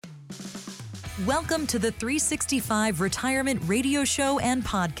Welcome to the 365 Retirement Radio Show and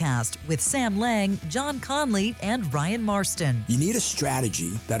Podcast with Sam Lang, John Conley, and Ryan Marston. You need a strategy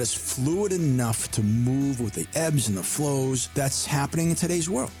that is fluid enough to move with the ebbs and the flows that's happening in today's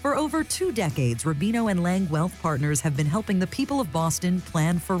world. For over 2 decades, Rubino and Lang Wealth Partners have been helping the people of Boston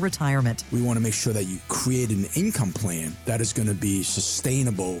plan for retirement. We want to make sure that you create an income plan that is going to be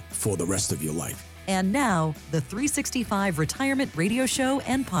sustainable for the rest of your life. And now, the 365 Retirement Radio Show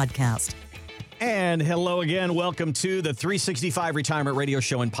and Podcast. And hello again. Welcome to the 365 Retirement Radio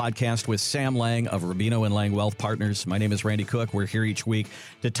Show and Podcast with Sam Lang of Rubino and Lang Wealth Partners. My name is Randy Cook. We're here each week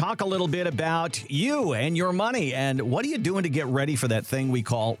to talk a little bit about you and your money and what are you doing to get ready for that thing we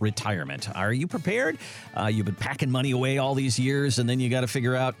call retirement. Are you prepared? You've been packing money away all these years, and then you got to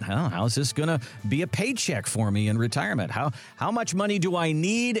figure out, how's this going to be a paycheck for me in retirement? How much money do I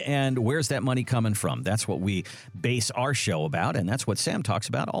need, and where's that money coming from? That's what we base our show about, and that's what Sam talks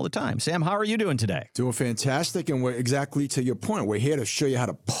about all the time. Sam, how are you doing today? Doing fantastic, and we're exactly to your point. We're here to show you how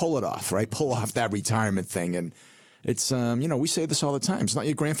to pull it off, right? Pull off that retirement thing. And it's, we say this all the time. It's not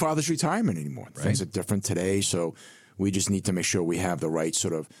your grandfather's retirement anymore. Right. Things are different today, so we just need to make sure we have the right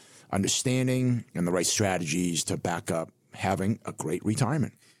sort of understanding and the right strategies to back up having a great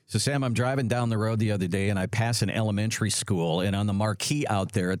retirement. So, Sam, I'm driving down the road the other day, and I pass an elementary school, and on the marquee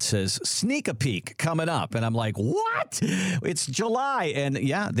out there, it says, sneak a peek coming up. And I'm like, what? It's July. And,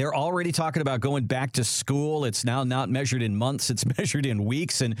 yeah, they're already talking about going back to school. It's now not measured in months. It's measured in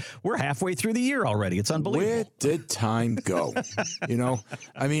weeks, and we're halfway through the year already. It's unbelievable. Where did time go?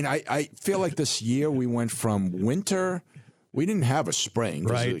 I feel like this year we went from winter. We didn't have a spring.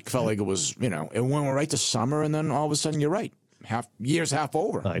 Right. It felt like it was, it went right to summer, and then all of a sudden, you're right. Half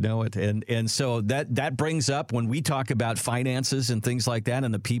over. I know it. And so that brings up when we talk about finances and things like that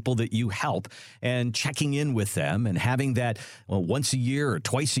and the people that you help and checking in with them and having that once a year or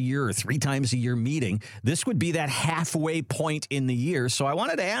twice a year or 3 times a year meeting. This would be that halfway point in the year. So I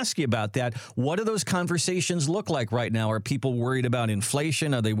wanted to ask you about that. What do those conversations look like right now? Are people worried about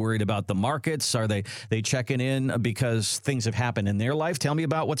inflation? Are they worried about the markets? Are they checking in because things have happened in their life? Tell me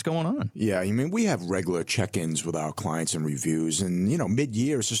about what's going on. Yeah, we have regular check-ins with our clients and reviews. And,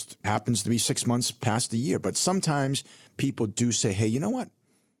 mid-year just happens to be 6 months past the year. But sometimes people do say, hey, you know what?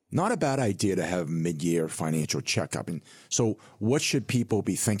 Not a bad idea to have mid-year financial checkup. And so what should people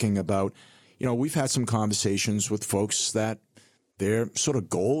be thinking about? We've had some conversations with folks that their sort of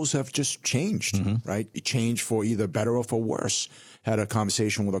goals have just changed, right? It changed for either better or for worse. Had a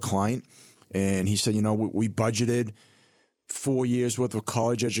conversation with a client, and he said, we budgeted 4 years worth of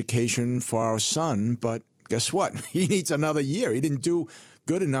college education for our son, but guess what? He needs another year. He didn't do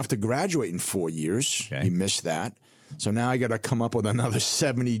good enough to graduate in 4 years. Okay. He missed that. So now I got to come up with another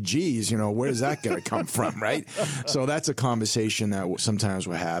 70 G's. Where's that going to come from, right? So that's a conversation that sometimes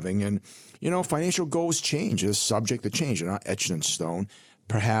we're having. And, financial goals change. They're subject to change. They're not etched in stone.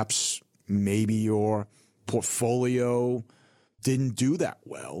 Perhaps maybe your portfolio didn't do that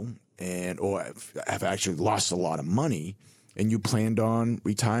well or have actually lost a lot of money, and you planned on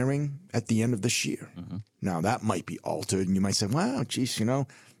retiring at the end of this year. Now, that might be altered, and you might say, well, geez, don't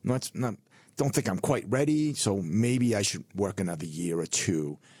think I'm quite ready, so maybe I should work another year or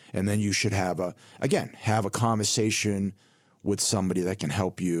two. And then you should have a conversation with somebody that can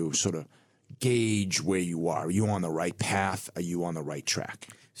help you sort of gauge where you are. Are you on the right path? Are you on the right track?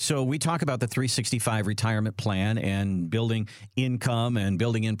 So we talk about the 365 retirement plan and building income and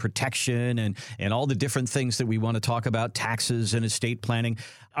building in protection and all the different things that we want to talk about, taxes and estate planning.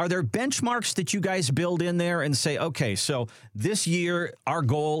 Are there benchmarks that you guys build in there and say, okay, so this year our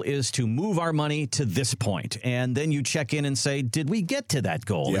goal is to move our money to this point, and then you check in and say, did we get to that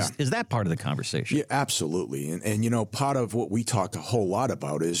goal? Yeah. Is that part of the conversation? Yeah, absolutely. And part of what we talk a whole lot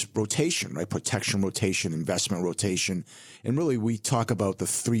about is rotation, right? Protection rotation, investment rotation. And really we talk about the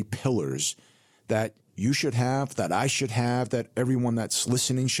 3 pillars that you should have, that I should have, that everyone that's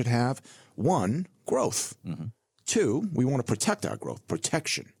listening should have. 1, growth. 2, we want to protect our growth,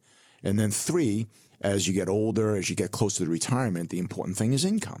 protection. And then 3, as you get older, as you get closer to retirement, the important thing is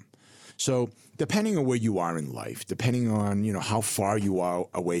income. So depending on where you are in life, depending on, how far you are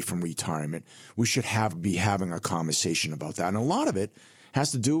away from retirement, we should be having a conversation about that. And a lot of it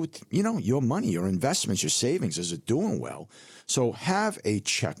has to do with, your money, your investments, your savings. Is it doing well? So have a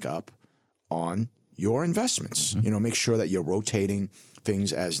checkup on your investments. Make sure that you're rotating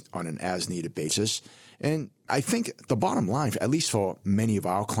things on an as-needed basis. And I think the bottom line, at least for many of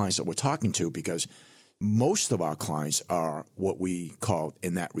our clients that we're talking to, because most of our clients are what we call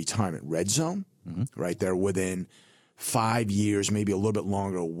in that retirement red zone, right? They're within 5 years, maybe a little bit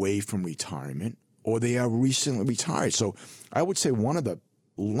longer away from retirement, or they are recently retired. So I would say one of the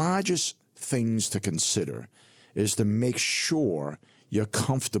largest things to consider is to make sure you're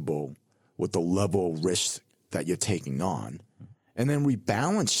comfortable with the level of risk that you're taking on, and then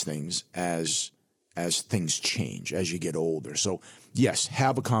rebalance things as things change, as you get older. So, yes,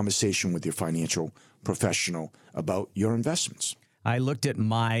 have a conversation with your financial professional about your investments. I looked at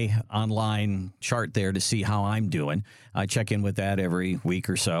my online chart there to see how I'm doing. I check in with that every week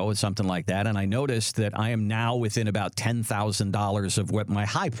or so, something like that. And I noticed that I am now within about $10,000 of what my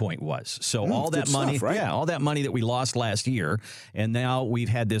high point was. So all that money, stuff, right? Yeah, all that money that we lost last year. And now we've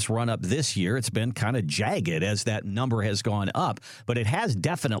had this run up this year. It's been kind of jagged as that number has gone up, but it has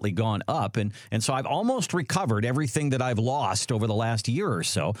definitely gone up. And so I've almost recovered everything that I've lost over the last year or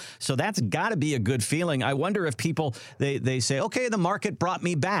so. So that's got to be a good feeling. I wonder if people, they say, okay, the market brought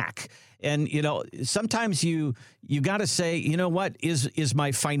me back. And, sometimes you got to say, you know what, is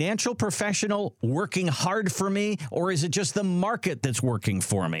my financial professional working hard for me, or is it just the market that's working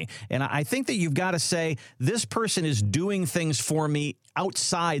for me? And I think that you've got to say, this person is doing things for me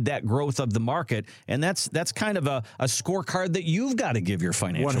outside that growth of the market. And that's kind of a scorecard that you've got to give your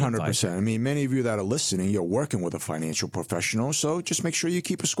financial 100%. advisor. I mean, many of you that are listening, you're working with a financial professional, so just make sure you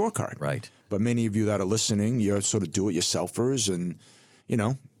keep a scorecard. Right. But many of you that are listening, you're sort of do-it-yourselfers, and,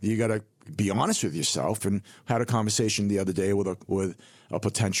 you got to be honest with yourself. And had a conversation the other day with a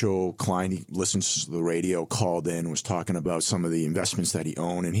potential client. He listens to the radio, called in, was talking about some of the investments that he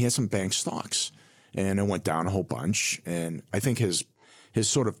owned, and he had some bank stocks, and it went down a whole bunch. And I think his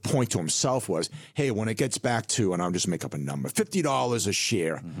sort of point to himself was, hey, when it gets back to, and I'll just make up a number, $50 a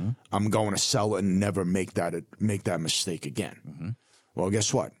share, I'm going to sell it and never make that mistake again. Well,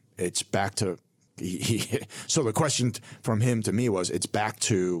 guess what? It's back to so the question from him to me was, it's back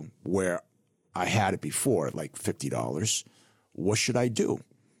to where I had it before, like $50. What should I do?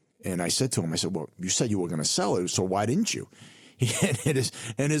 And I said to him, well, you said you were going to sell it, so why didn't you?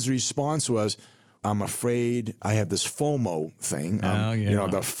 And his response was, I'm afraid I have this FOMO thing.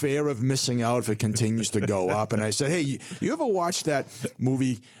 The fear of missing out if it continues to go up. And I said, hey, you ever watched that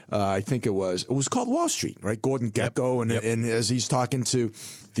movie? I think it was called Wall Street, right? Gordon Gekko. And as he's talking to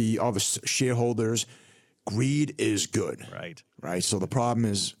all the shareholders, greed is good. Right. So the problem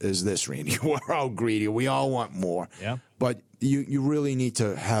is this, Randy. We're all greedy. We all want more. Yeah. But you really need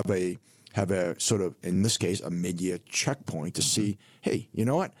to have a sort of, in this case, a mid-year checkpoint to see, hey, you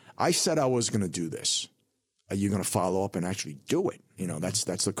know what? I said I was going to do this. Are you going to follow up and actually do it? That's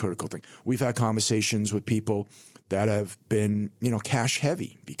the critical thing. We've had conversations with people that have been, cash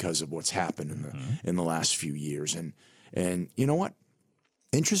heavy because of what's happened in the last few years. And you know what?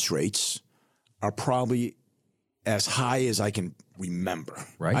 Interest rates are probably as high as I can remember.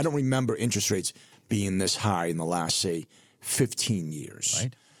 Right. I don't remember interest rates being this high in the last, say, 15 years.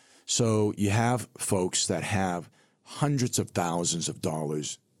 Right. So you have folks that have hundreds of thousands of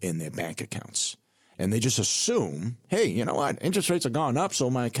dollars in their bank accounts, and they just assume, hey, you know what? Interest rates have gone up, so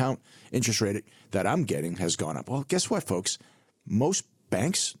my account interest rate that I'm getting has gone up. Well, guess what, folks? Most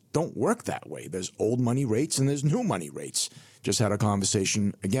banks don't work that way. There's old money rates and there's new money rates. Just had a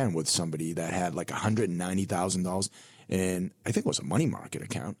conversation again with somebody that had like $190,000 in, I think it was a money market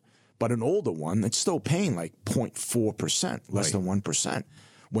account, but an older one that's still paying like 0.4%, less than 1%.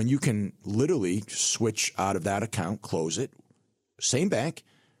 When you can literally switch out of that account, close it, same bank,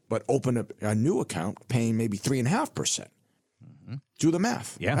 but open a new account paying maybe 3.5%. Do the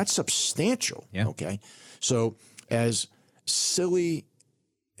math. Yeah. That's substantial. Yeah. Okay. So as silly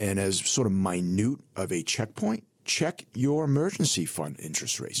and as sort of minute of a checkpoint, check your emergency fund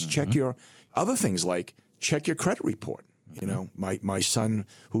interest rates. Check your other things, like check your credit report. My son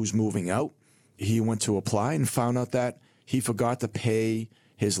who's moving out, he went to apply and found out that he forgot to pay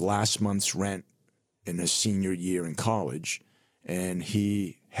his last month's rent in his senior year in college, and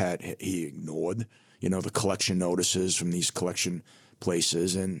he ignored, the collection notices from these collection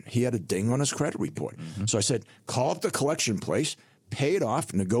places, and he had a ding on his credit report. So I said, call up the collection place, pay it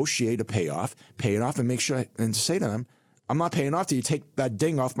off, negotiate a payoff, pay it off, and make sure and say to them, I'm not paying off till you take that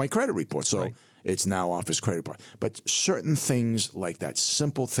ding off my credit report. So it's now off his credit report. But certain things like that,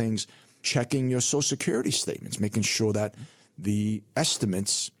 simple things, checking your Social Security statements, making sure that the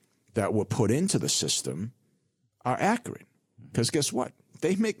estimates that were put into the system are accurate. Because guess what?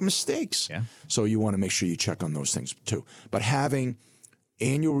 They make mistakes. Yeah. So you want to make sure you check on those things too. But having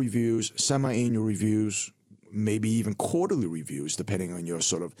annual reviews, semi-annual reviews, maybe even quarterly reviews, depending on your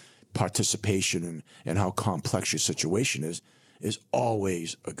sort of participation and how complex your situation is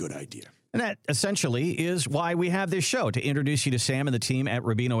always a good idea. And that essentially is why we have this show, to introduce you to Sam and the team at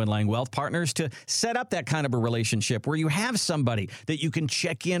Rubino and Lang Wealth Partners, to set up that kind of a relationship where you have somebody that you can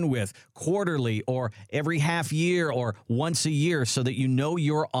check in with quarterly or every half year or once a year so that you know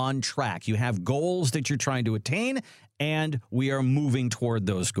you're on track. You have goals that you're trying to attain, and we are moving toward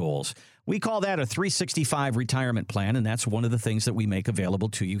those goals. We call that a 365 retirement plan, and that's one of the things that we make available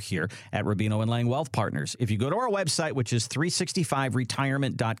to you here at Rubino and Lang Wealth Partners. If you go to our website, which is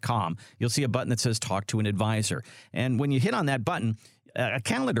 365retirement.com, you'll see a button that says Talk to an Advisor. And when you hit on that button, a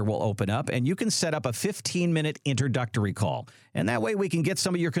calendar will open up, and you can set up a 15-minute introductory call. And that way we can get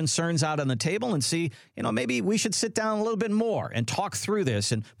some of your concerns out on the table and see, maybe we should sit down a little bit more and talk through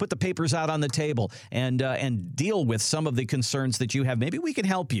this and put the papers out on the table and deal with some of the concerns that you have. Maybe we can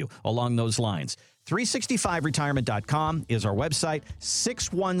help you along those lines. 365retirement.com is our website.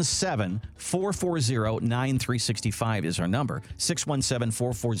 617-440-9365 is our number.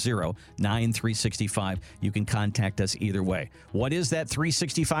 617-440-9365. You can contact us either way. What is that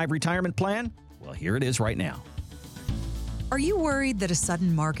 365 retirement plan? Well, here it is right now. Are you worried that a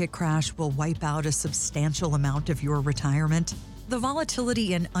sudden market crash will wipe out a substantial amount of your retirement? The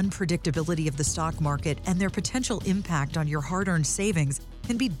volatility and unpredictability of the stock market and their potential impact on your hard-earned savings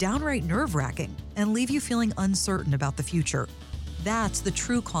can be downright nerve-wracking and leave you feeling uncertain about the future. That's the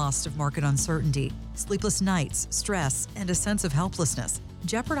true cost of market uncertainty: sleepless nights, stress, and a sense of helplessness,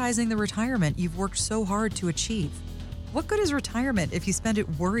 jeopardizing the retirement you've worked so hard to achieve. What good is retirement if you spend it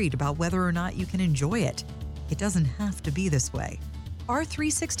worried about whether or not you can enjoy it? It doesn't have to be this way. Our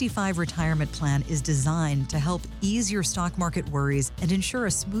 365 retirement plan is designed to help ease your stock market worries and ensure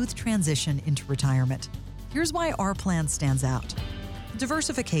a smooth transition into retirement. Here's why our plan stands out.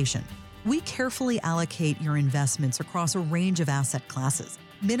 Diversification. We carefully allocate your investments across a range of asset classes,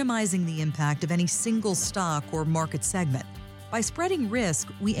 minimizing the impact of any single stock or market segment. By spreading risk,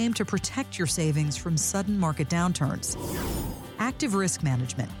 we aim to protect your savings from sudden market downturns. Active risk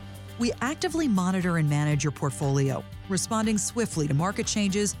management. We actively monitor and manage your portfolio, responding swiftly to market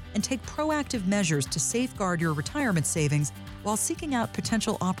changes and take proactive measures to safeguard your retirement savings while seeking out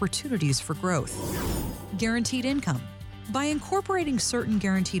potential opportunities for growth. Guaranteed income. By incorporating certain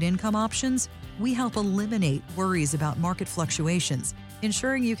guaranteed income options, we help eliminate worries about market fluctuations,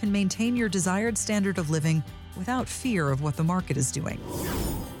 ensuring you can maintain your desired standard of living without fear of what the market is doing.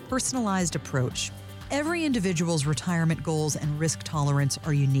 Personalized approach. Every individual's retirement goals and risk tolerance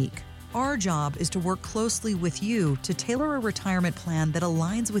are unique. Our job is to work closely with you to tailor a retirement plan that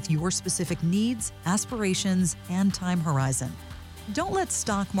aligns with your specific needs, aspirations, and time horizon. Don't let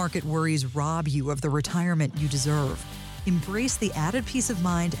stock market worries rob you of the retirement you deserve. Embrace the added peace of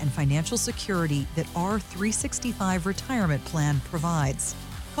mind and financial security that our 365 retirement plan provides.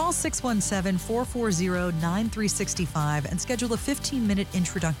 Call 617-440-9365 and schedule a 15-minute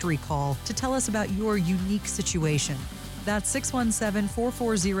introductory call to tell us about your unique situation. That's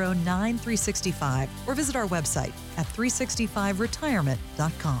 617-440-9365 or visit our website at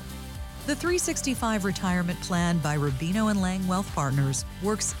 365retirement.com. The 365 Retirement Plan by Rubino and Lang Wealth Partners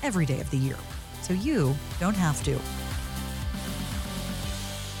works every day of the year, so you don't have to.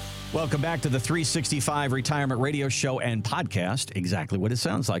 Welcome back to the 365 Retirement Radio Show and Podcast. Exactly what it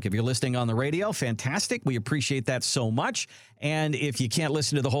sounds like. If you're listening on the radio, fantastic. We appreciate that so much. And if you can't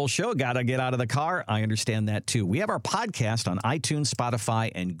listen to the whole show, got to get out of the car, I understand that too. We have our podcast on iTunes,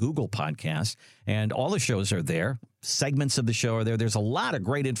 Spotify, and Google Podcasts, and all the shows are there. Segments of the show are there. There's a lot of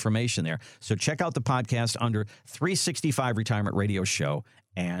great information there. So check out the podcast under 365 Retirement Radio Show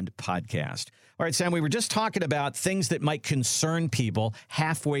and Podcast. All right, Sam, we were just talking about things that might concern people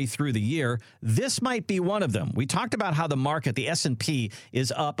halfway through the year. This might be one of them. We talked about how the market, the S&P,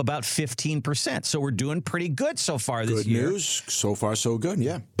 is up about 15%. So we're doing pretty good so far this year. Good news. So far, so good,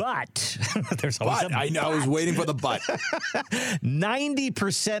 yeah. But there's always I know. I was waiting for the but.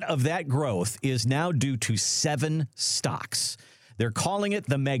 90% of that growth is now due to 7 stocks. They're calling it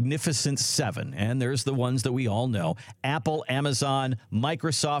the Magnificent Seven, and there's the ones that we all know: Apple, Amazon,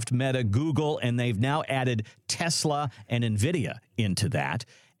 Microsoft, Meta, Google, and they've now added Tesla and NVIDIA into that.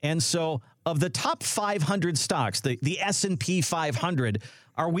 And so of the top 500 stocks, the S&P 500,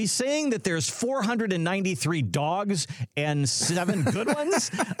 are we saying that there's 493 dogs and 7 good ones?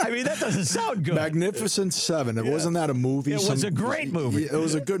 I mean, that doesn't sound good. Magnificent Seven. Wasn't that a movie? It was a great movie. It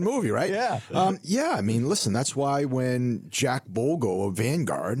was a good movie, right? Yeah. Yeah, I mean, listen, that's why when Jack Bogle of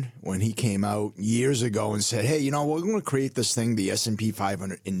Vanguard, when he came out years ago and said, hey, we're going to create this thing, the S&P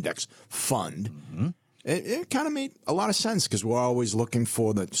 500 Index Fund, it kind of made a lot of sense because we're always looking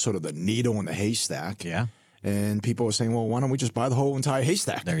for the sort of the needle in the haystack. Yeah. And people were saying, well, why don't we just buy the whole entire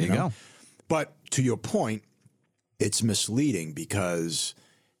haystack? There you go. But to your point, it's misleading because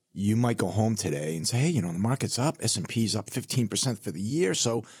you might go home today and say, hey, the market's up, S&P's up 15% for the year.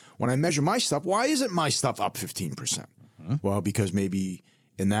 So when I measure my stuff, why isn't my stuff up 15%? Mm-hmm. Well, because maybe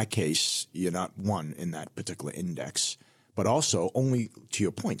in that case, you're not one in that particular index, but also only, to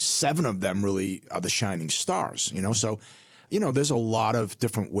your point, 7 of them really are the shining stars, So, there's a lot of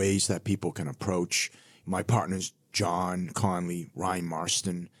different ways that people can approach. My partners, John Conley, Ryan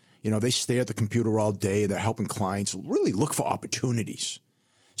Marston, they stay at the computer all day. They're helping clients really look for opportunities.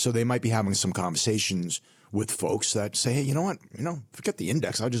 So they might be having some conversations with folks that say, hey, you know what? Forget the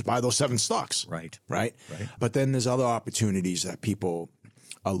index. I'll just buy those 7 stocks. Right. But then there's other opportunities that people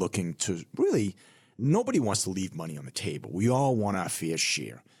are looking to really, nobody wants to leave money on the table. We all want our fair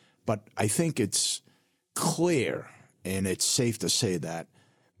share. But I think it's clear and it's safe to say that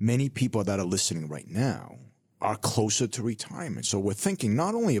many people that are listening right now are closer to retirement. So we're thinking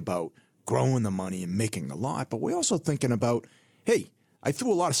not only about growing the money and making a lot, but we're also thinking about, hey, I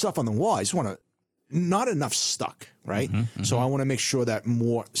threw a lot of stuff on the wall. I just want to, not enough stuck, right? Mm-hmm. So I want to make sure that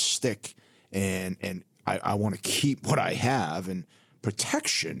more stick and I want to keep what I have, and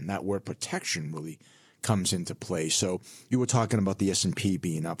protection, that word protection really comes into play. So you were talking about the S&P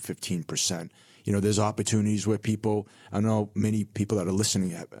being up 15%. There's opportunities where people, I know many people that are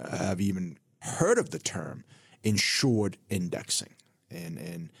listening have even heard of the term insured indexing.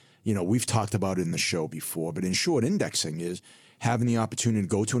 And we've talked about it in the show before, but insured indexing is having the opportunity to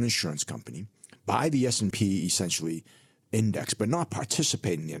go to an insurance company, buy the S&P essentially index, but not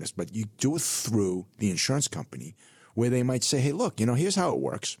participate in the index, but you do it through the insurance company where they might say, hey, look, here's how it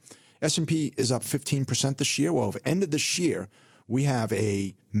works. S&P is up 15% this year. Well, at the end of this year, we have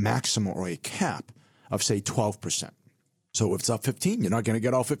a maximum or a cap of, say, 12%. So if it's up 15, you're not going to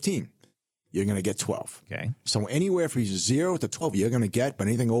get all 15. You're going to get 12. Okay. So anywhere from 0 to 12, you're going to get, but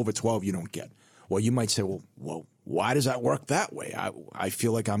anything over 12, you don't get. Well, you might say, well, why does that work that way? I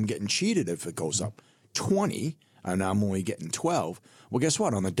feel like I'm getting cheated if it goes up 20 and I'm only getting 12. Well, guess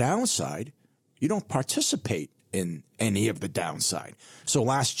what? On the downside, you don't participate in any of the downside. So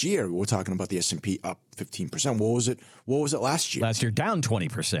last year, we're talking about the S&P up 15%. What was it last year? Last year, down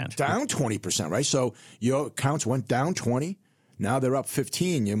 20%. Down 20%, right? So your accounts went down 20. Now they're up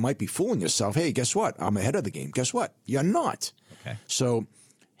 15. You might be fooling yourself. Hey, guess what? I'm ahead of the game. Guess what? You're not. Okay. So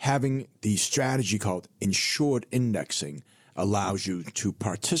having the strategy called insured indexing allows you to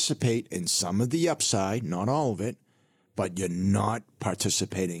participate in some of the upside, not all of it, but you're not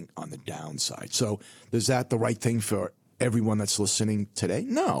participating on the downside. So is that the right thing for everyone that's listening today?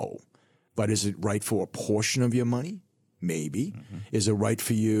 No. But is it right for a portion of your money? Maybe. Mm-hmm. Is it right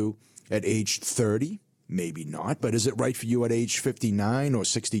for you at age 30? Maybe not. But is it right for you at age 59 or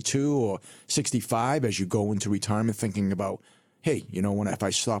 62 or 65 as you go into retirement thinking about, hey, if I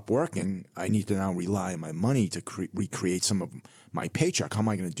stop working, I need to now rely on my money to recreate some of my paycheck. How am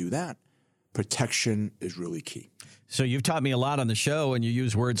I going to do that? Protection is really key. So you've taught me a lot on the show, and you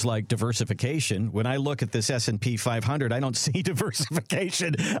use words like diversification. When I look at this S&P 500, I don't see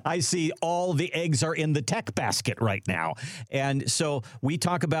diversification. I see all the eggs are in the tech basket right now. And so we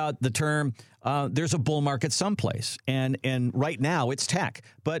talk about the term, there's a bull market someplace. And right now it's tech.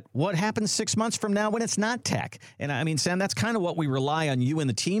 But what happens 6 months from now when it's not tech? And I mean, Sam, that's kind of what we rely on you and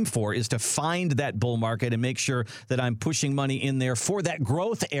the team for, is to find that bull market and make sure that I'm pushing money in there for that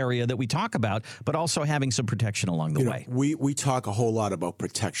growth area that we talk about, but also having some protection along the way. We talk a whole lot about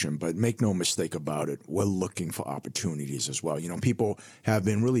protection, but make no mistake about it, we're looking for opportunities as well. People have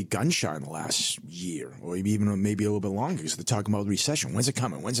been really gun shy in the last year, or even maybe a little bit longer, because they're talking about recession. When's it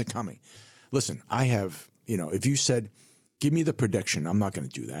coming? When's it coming? Listen, I have, if you said, give me the prediction, I'm not going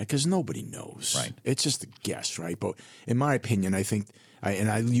to do that because nobody knows. Right. It's just a guess, right? But in my opinion, I think,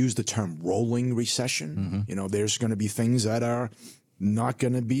 I use the term rolling recession. Mm-hmm. There's going to be things that are not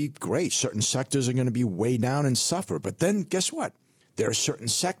going to be great. Certain sectors are going to be way down and suffer. But then guess what? There are certain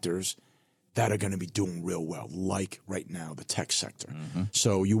sectors that are going to be doing real well, like right now, the tech sector. Mm-hmm.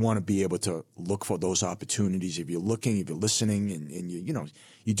 So you want to be able to look for those opportunities. If you're looking, if you're listening, and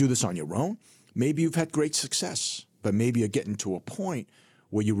you do this on your own, maybe you've had great success, but maybe you're getting to a point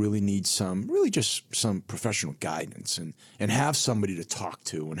where you really need some professional guidance and have somebody to talk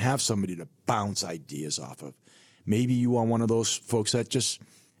to and have somebody to bounce ideas off of. Maybe you are one of those folks that just,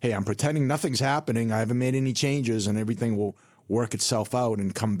 hey, I'm pretending nothing's happening. I haven't made any changes and everything will work itself out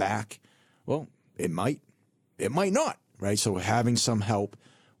and come back. Well, it might not, right? So having some help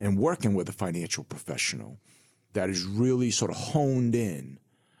and working with a financial professional that is really sort of honed in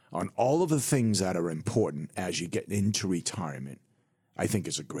on all of the things that are important as you get into retirement, I think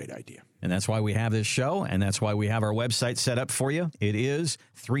is a great idea. And that's why we have this show, and that's why we have our website set up for you. It is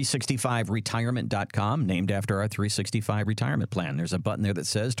 365retirement.com, named after our 365 retirement plan. There's a button there that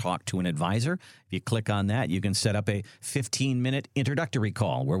says Talk to an Advisor. If you click on that, you can set up a 15-minute introductory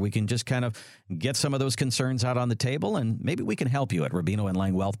call where we can just kind of get some of those concerns out on the table, and maybe we can help you at Rubino and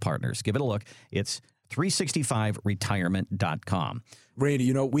Lang Wealth Partners. Give it a look. It's 365retirement.com.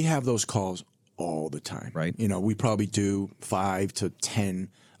 Randy, we have those calls all the time. Right. We probably do 5 to 10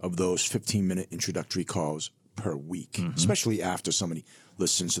 of those 15-minute introductory calls per week, especially after somebody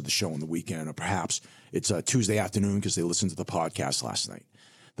listens to the show on the weekend, or perhaps it's a Tuesday afternoon because they listened to the podcast last night.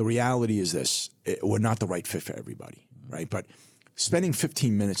 The reality is this: we're not the right fit for everybody, right? But spending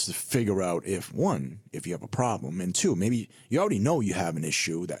 15 minutes to figure out if you have a problem, and two, maybe you already know you have an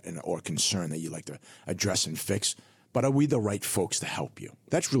issue or concern that you'd like to address and fix, but are we the right folks to help you?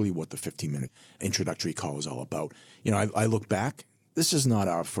 That's really what the 15-minute introductory call is all about. I look back. This is not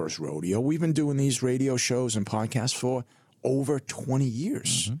our first rodeo. We've been doing these radio shows and podcasts for over 20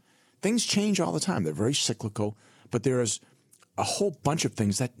 years. Things change all the time. They're very cyclical, but there's a whole bunch of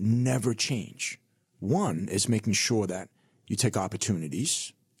things that never change. One is making sure that you take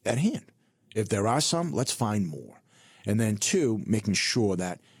opportunities at hand. If there are some, let's find more. And then two, making sure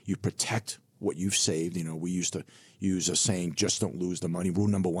that you protect what you've saved. We used to use a saying, just don't lose the money. Rule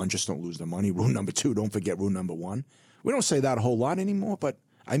number one, just don't lose the money. Rule number two, don't forget rule number one. We don't say that a whole lot anymore, but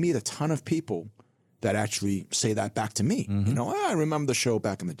I meet a ton of people that actually say that back to me. I remember the show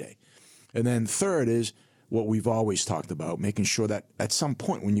back in the day. And then third is what we've always talked about, making sure that at some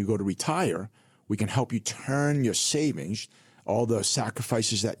point when you go to retire, we can help you turn your savings, all the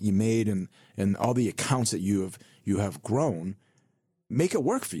sacrifices that you made and all the accounts that you have grown, make it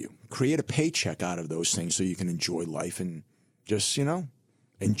work for you. Create a paycheck out of those things so you can enjoy life and just,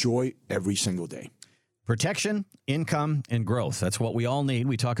 enjoy every single day. Protection, income, and growth. That's what we all need.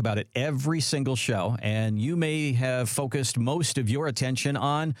 We talk about it every single show, and you may have focused most of your attention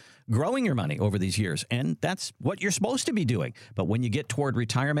on growing your money over these years, and that's what you're supposed to be doing. But when you get toward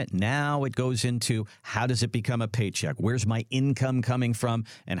retirement, now it goes into how does it become a paycheck? Where's my income coming from,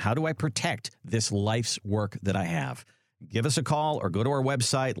 and how do I protect this life's work that I have? Give us a call or go to our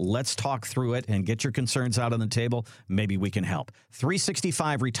website. Let's talk through it and get your concerns out on the table. Maybe we can help.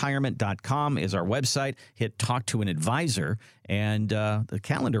 365retirement.com is our website. Hit Talk to an Advisor, and the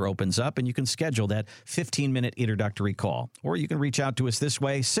calendar opens up, and you can schedule that 15-minute introductory call. Or you can reach out to us this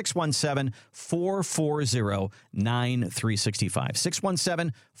way,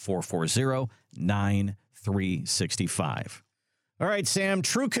 617-440-9365. 617-440-9365. All right, Sam,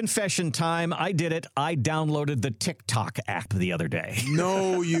 true confession time. I did it. I downloaded the TikTok app the other day.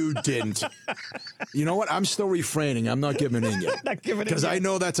 No, you didn't. You know what? I'm still refraining. I'm not giving in yet. Not giving in because I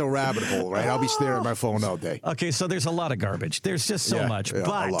know that's a rabbit hole, right? I'll be staring at my phone all day. Okay, so there's a lot of garbage. There's just so much. Yeah,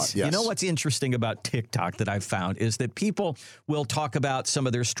 but a lot, yes. You know what's interesting about TikTok that I've found is that people will talk about some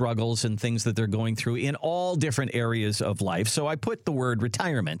of their struggles and things that they're going through in all different areas of life. So I put the word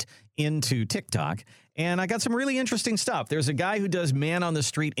retirement into TikTok, and I got some really interesting stuff. There's a guy who does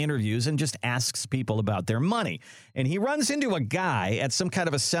man-on-the-street interviews and just asks people about their money. And he runs into a guy at some kind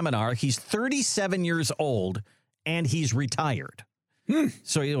of a seminar. He's 37 years old, and he's retired.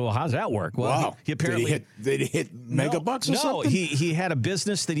 So, well, how's that work? Well, wow. He apparently did he hit mega bucks or something? No, he had a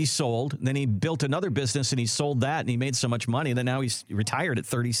business that he sold. Then he built another business, and he sold that, and he made so much money that now he's retired at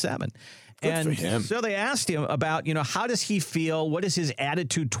 37. Good for him. So they asked him about, how does he feel? What is his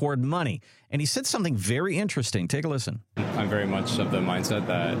attitude toward money? And he said something very interesting. Take a listen. I'm very much of the mindset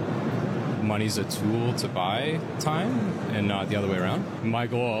that money's a tool to buy time and not the other way around. My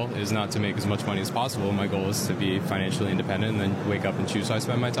goal is not to make as much money as possible. My goal is to be financially independent and then wake up and choose how I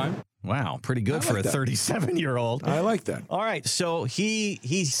spend my time. Wow, pretty good for a 37-year-old. I like that. All right, so he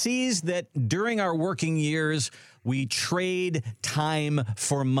sees that during our working years, we trade time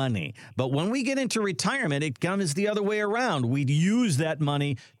for money. But when we get into retirement, it comes the other way around. We'd use that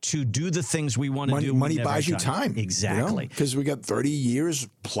money to do the things we want to do. Money buys you time. Exactly. Because we got 30 years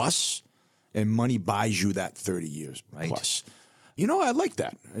plus, and money buys you that 30 years plus. I like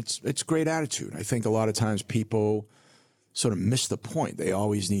that. It's great attitude. I think a lot of times people sort of miss the point. They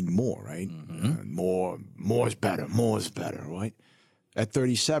always need more, right? More is better. More is better, right? At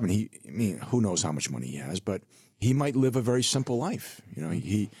 37, who knows how much money he has, but he might live a very simple life.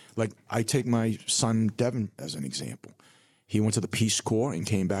 I take my son Devin as an example. He went to the Peace Corps and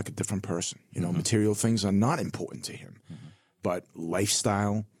came back a different person. Material things are not important to him, but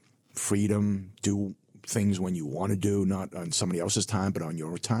lifestyle, freedom, do things when you want to do, not on somebody else's time, but on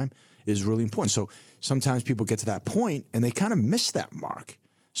your time, is really important. So sometimes people get to that point and they kind of miss that mark.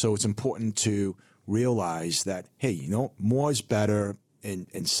 So it's important to realize that, hey, more is better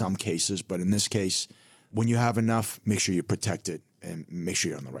in some cases, but in this case, when you have enough, make sure you protect it and make sure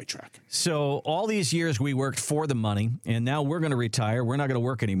you're on the right track. So all these years we worked for the money, and now we're going to retire. We're not going to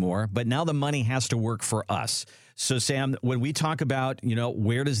work anymore, but now the money has to work for us. So, Sam, when we talk about,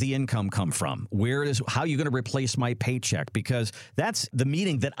 where does the income come from? How are you going to replace my paycheck? Because that's the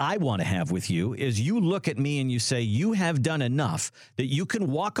meeting that I want to have with you, is you look at me and you say, you have done enough that you can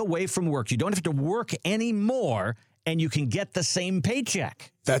walk away from work. You don't have to work anymore, and you can get the same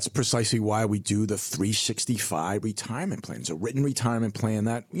paycheck. That's precisely why we do the 365 retirement plan. It's a written retirement plan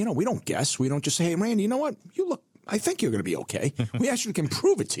that, we don't guess. We don't just say, hey, Randy, you know what? I think you're going to be okay. We actually can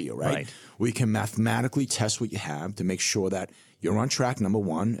prove it to you, right? We can mathematically test what you have to make sure that you're on track, number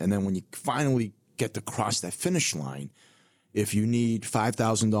one. And then when you finally get to cross that finish line, if you need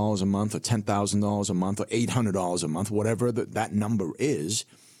 $5,000 a month or $10,000 a month or $800 a month, whatever that number is,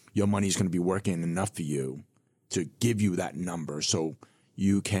 your money's going to be working enough for you to give you that number so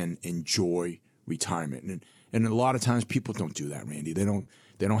you can enjoy retirement. And a lot of times people don't do that, Randy. They don't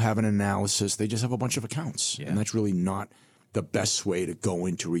have an analysis. They just have a bunch of accounts. Yeah. And that's really not the best way to go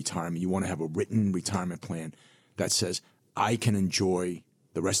into retirement. You want to have a written retirement plan that says, I can enjoy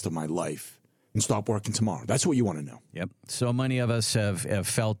the rest of my life and stop working tomorrow. That's what you want to know. Yep. So many of us have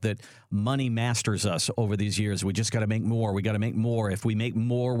felt that money masters us over these years. We just got to make more. We got to make more. If we make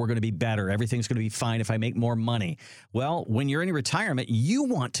more, we're going to be better. Everything's going to be fine if I make more money. Well, when you're in retirement, you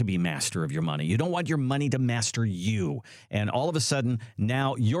want to be master of your money. You don't want your money to master you. And all of a sudden,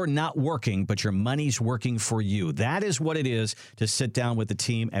 now you're not working, but your money's working for you. That is what it is to sit down with the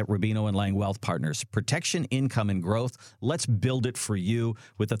team at Rubino and Lang Wealth Partners. Protection, income, and growth. Let's build it for you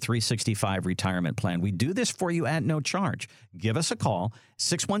with a 365 retirement plan. We do this for you at no charge. Give us a call,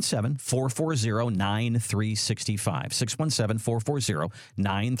 617-440-9365,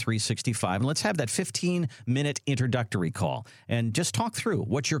 617-440-9365. And let's have that 15-minute introductory call and just talk through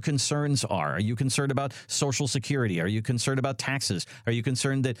what your concerns are. Are you concerned about Social Security? Are you concerned about taxes? Are you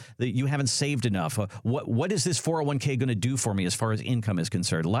concerned that you haven't saved enough? What is this 401k going to do for me as far as income is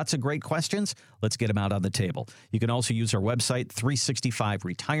concerned? Lots of great questions. Let's get them out on the table. You can also use our website,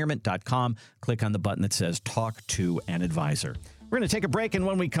 365retirement.com. Click on the button that says Talk to an Advisor. We're going to take a break, and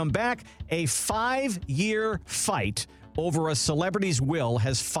when we come back, a 5-year fight over a celebrity's will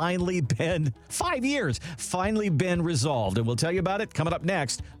has finally been, 5 years, finally been resolved. And we'll tell you about it coming up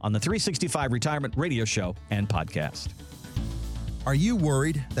next on the 365 Retirement Radio Show and Podcast. Are you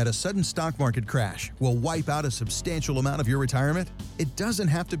worried that a sudden stock market crash will wipe out a substantial amount of your retirement? It doesn't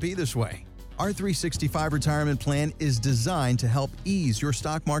have to be this way. Our 365 retirement plan is designed to help ease your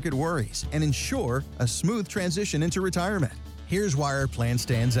stock market worries and ensure a smooth transition into retirement. Here's why our plan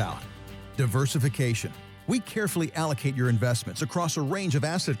stands out. Diversification. We carefully allocate your investments across a range of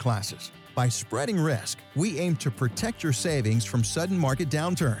asset classes. By spreading risk, we aim to protect your savings from sudden market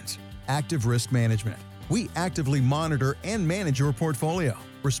downturns. Active risk management. We actively monitor and manage your portfolio,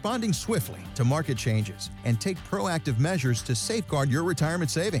 responding swiftly to market changes and take proactive measures to safeguard your retirement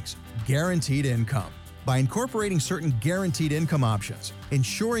savings. Guaranteed income. By incorporating certain guaranteed income options,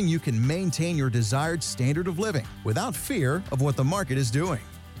 ensuring you can maintain your desired standard of living without fear of what the market is doing.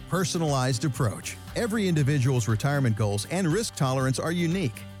 Personalized approach. Every individual's retirement goals and risk tolerance are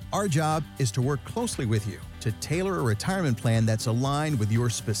unique. Our job is to work closely with you to tailor a retirement plan that's aligned with your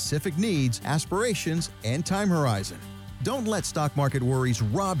specific needs, aspirations, and time horizon. Don't let stock market worries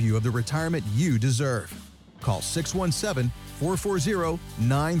rob you of the retirement you deserve. Call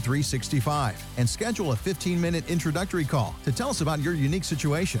 617-440-9365 and schedule a 15-minute introductory call to tell us about your unique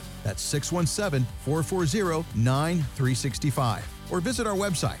situation. That's 617-440-9365. Or visit our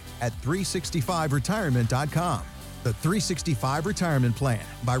website at 365retirement.com. The 365 Retirement Plan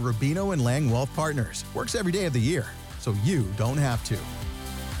by Rubino and Lang Wealth Partners works every day of the year, so you don't have to.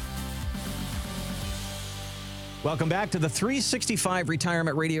 Welcome back to the 365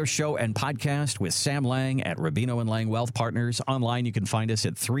 Retirement Radio Show and Podcast with Sam Lang at Rubino and Lang Wealth Partners. Online, you can find us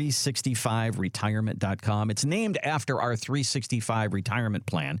at 365retirement.com. It's named after our 365 retirement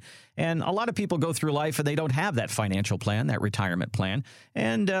plan. And a lot of people go through life and they don't have that financial plan, that retirement plan.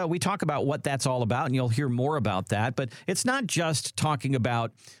 And we talk about what that's all about, and you'll hear more about that. But it's not just talking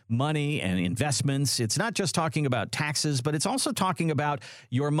about money and investments. It's not just talking about taxes, but it's also talking about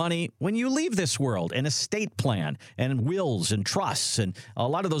your money when you leave this world, an estate plan and wills and trusts and a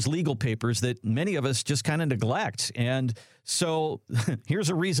lot of those legal papers that many of us just kind of neglect. And so here's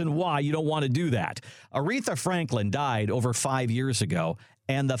a reason why you don't want to do that. Aretha Franklin died over 5 years ago.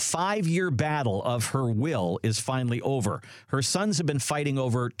 and the 5-year battle of her will is finally over. Her sons have been fighting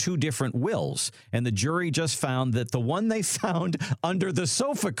over 2 different wills, and the jury just found that the one they found under the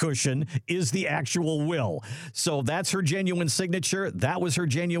sofa cushion is the actual will. So that's her genuine signature. That was her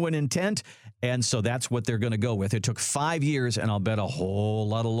genuine intent. And so that's what they're going to go with. It took 5 years, and I'll bet a whole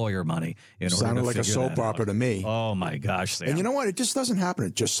lot of lawyer money in order to Sounded like a soap opera to me. Oh, my gosh, Sam. And you know what? It just doesn't happen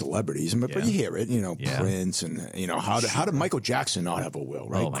to just celebrities. But you hear it, Prince and, how did Michael Jackson not have a will,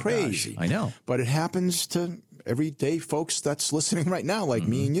 right? Oh, my Crazy. gosh. I know. But it happens to everyday folks that's listening right now, like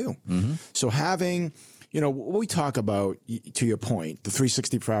me and you. Mm-hmm. So having, what we talk about, to your point, the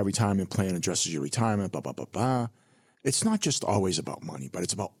 365 retirement plan addresses your retirement, blah, blah, blah, blah. It's not just always about money, but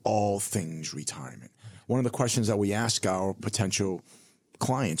it's about all things retirement. One of the questions that we ask our potential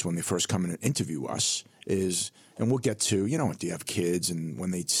clients when they first come in and interview us is, and we'll get to, do you have kids? And when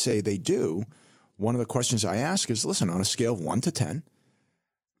they say they do, one of the questions I ask is, listen, on a scale of 1 to 10,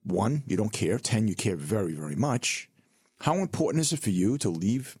 1, you don't care, 10, you care very, very much. How important is it for you to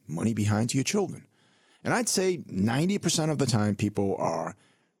leave money behind to your children? And I'd say 90% of the time people are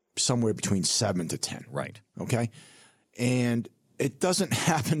somewhere between 7 to 10. Right. Okay? And it doesn't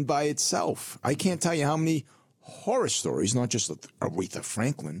happen by itself. I can't tell you how many horror stories, not just Aretha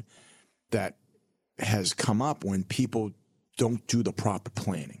Franklin, that has come up when people don't do the proper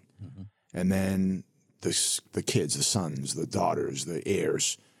planning. Mm-hmm. And then the kids, the sons, the daughters, the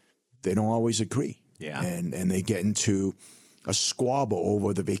heirs, they don't always agree. Yeah. And they get into a squabble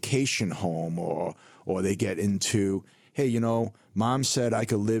over the vacation home, or they get into, hey, Mom said I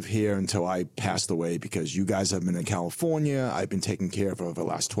could live here until I passed away because you guys have been in California. I've been taken care of for the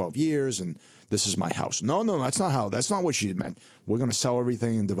last 12 years, and this is my house. No, that's not what she meant. We're going to sell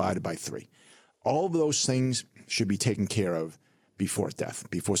everything and divide it by 3. All of those things should be taken care of before death,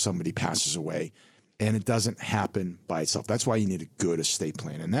 before somebody passes away, and it doesn't happen by itself. That's why you need a good estate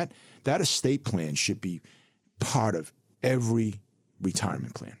plan, and that estate plan should be part of every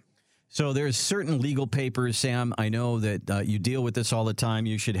retirement plan. So there's certain legal papers, Sam. I know that you deal with this all the time.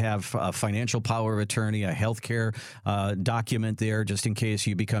 You should have a financial power of attorney, a healthcare document there just in case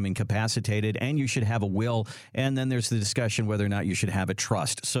you become incapacitated, and you should have a will. And then there's the discussion whether or not you should have a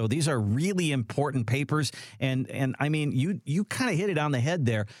trust. So these are really important papers. And I mean, you kind of hit it on the head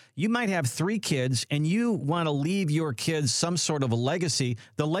there. You might have 3 kids and you want to leave your kids some sort of a legacy.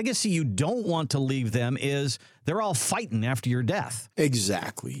 The legacy you don't want to leave them is they're all fighting after your death.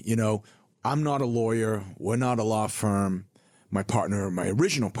 Exactly. I'm not a lawyer. We're not a law firm. My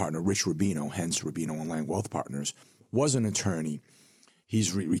original partner, Rich Rubino, hence Rubino and Lang Wealth Partners, was an attorney.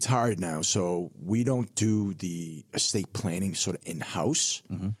 He's retired now, so we don't do the estate planning sort of in-house.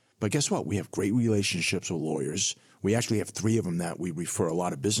 Mm-hmm. But guess what? We have great relationships with lawyers. We actually have 3 of them that we refer a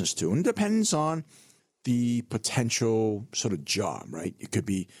lot of business to. And it depends on the potential sort of job, right? It could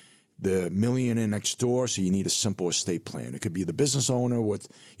be the millionaire next door, so you need a simple estate plan. It could be the business owner with,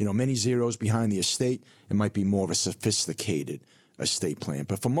 many zeros behind the estate. It might be more of a sophisticated estate plan.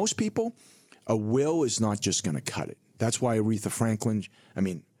 But for most people, a will is not just going to cut it. That's why Aretha Franklin,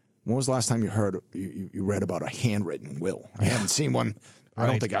 when was the last time you read about a handwritten will? I haven't seen one. I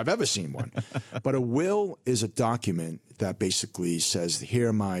don't think I've ever seen one. But a will is a document that basically says, here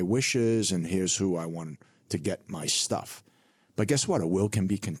are my wishes and here's who I want to get my stuff. But guess what? A will can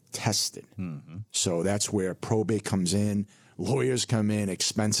be contested. Mm-hmm. So that's where probate comes in, lawyers come in,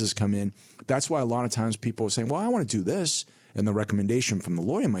 expenses come in. That's why a lot of times people are saying, well, I want to do this. And the recommendation from the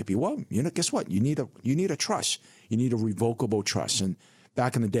lawyer might be, well, guess what? You need a trust. You need a revocable trust. And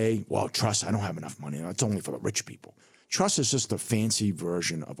back in the day, well, trust, I don't have enough money. It's only for the rich people. Trust is just a fancy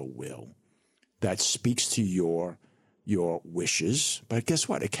version of a will that speaks to your wishes. But guess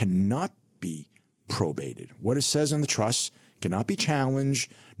what? It cannot be probated. What it says in the trust cannot be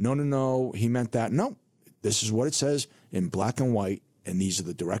challenged. No, he meant that. No, this is what it says in black and white, and these are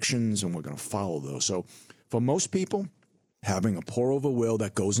the directions, and we're going to follow those. So for most people, having a pour-over will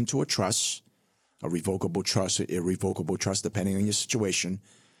that goes into a trust, a revocable trust, an irrevocable trust, depending on your situation,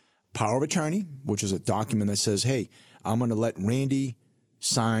 power of attorney, which is a document that says, hey, I'm going to let Randy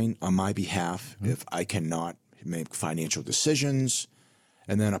sign on my behalf if I cannot make financial decisions.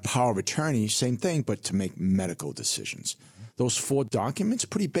 And then a power of attorney, same thing, but to make medical decisions. Those 4 documents,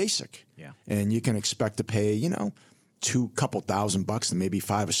 pretty basic. Yeah. And you can expect to pay, couple $1,000 to maybe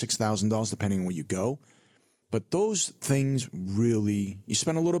 $5,000 or $6,000, depending on where you go. But those things really, you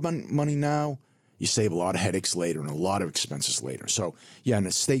spend a little bit of money now, you save a lot of headaches later and a lot of expenses later. So, yeah, an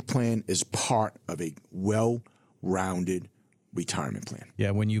estate plan is part of a well-rounded retirement plan.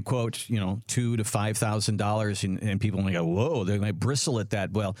 Yeah, when you quote, $2,000 to $5,000 and people may go, whoa, they might bristle at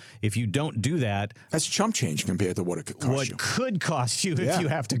that. Well, if you don't do that, that's chump change compared to what it could cost you. What could cost you if you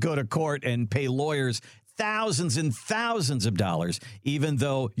have to go to court and pay lawyers thousands and thousands of dollars, even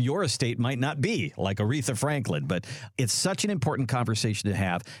though your estate might not be like Aretha Franklin. But it's such an important conversation to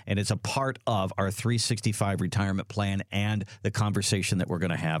have, and it's a part of our 365 retirement plan and the conversation that we're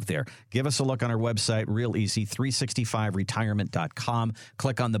going to have there. Give us a look on our website, real easy, 365retirement.com.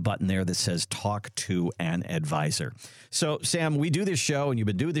 Click on the button there that says Talk to an Advisor. So, Sam, we do this show, and you've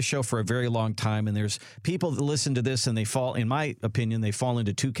been doing this show for a very long time, and there's people that listen to this, and they fall, in my opinion, they fall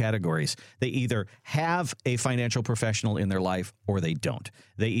into two categories. They either have a financial professional in their life or they don't.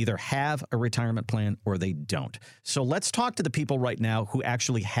 They either have a retirement plan or they don't. So let's talk to the people right now who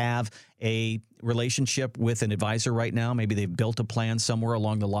actually have a relationship with an advisor right now. Maybe they've built a plan somewhere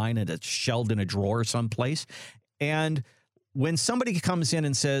along the line and it's shelved in a drawer someplace. And when somebody comes in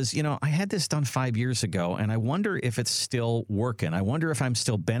and says, I had this done 5 years ago, and I wonder if it's still working. I wonder if I'm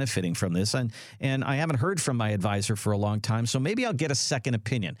still benefiting from this. And I haven't heard from my advisor for a long time, so maybe I'll get a second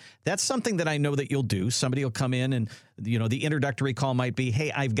opinion. That's something that I know that you'll do. Somebody will come in and, the introductory call might be,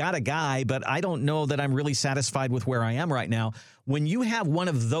 hey, I've got a guy, but I don't know that I'm really satisfied with where I am right now. When you have one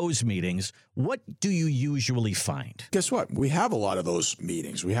of those meetings, what do you usually find? Guess what? We have a lot of those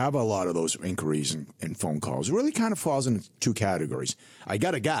meetings. We have a lot of those inquiries and phone calls. It really kind of falls into two categories. I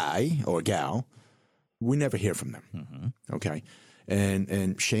got a guy or a gal. We never hear from them. Mm-hmm. Okay.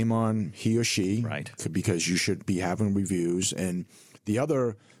 And shame on he or she. Right. Because you should be having reviews. And the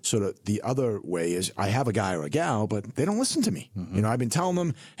other way is I have a guy or a gal, but they don't listen to me. Mm-hmm. I've been telling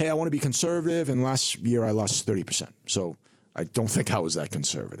them, hey, I want to be conservative. And last year I lost 30%. So I don't think I was that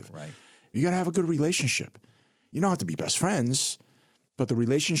conservative. Right. You got to have a good relationship. You don't have to be best friends, but the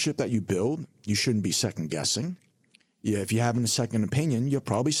relationship that you build, you shouldn't be second guessing. Yeah, if you're having a second opinion, you're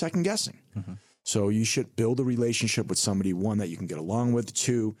probably second guessing. Mm-hmm. So you should build a relationship with somebody, one, that you can get along with,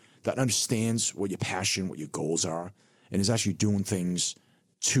 two, that understands what your passion, what your goals are, and is actually doing things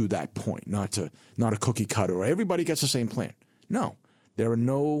to that point, not a cookie cutter or everybody gets the same plan. No, there are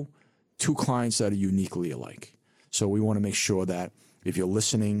no two clients that are uniquely alike. So we want to make sure that if you're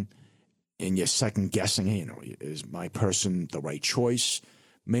listening and you're second guessing, hey, is my person the right choice?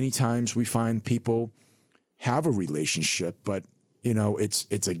 Many times we find people have a relationship, but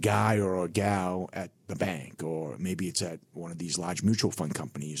it's a guy or a gal at the bank, or maybe it's at one of these large mutual fund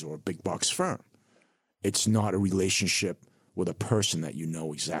companies or a big box firm. It's not a relationship with a person that you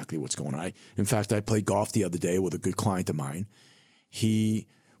know exactly what's going on. In fact, I played golf the other day with a good client of mine. When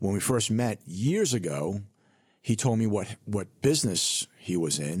we first met years ago, he told me what business he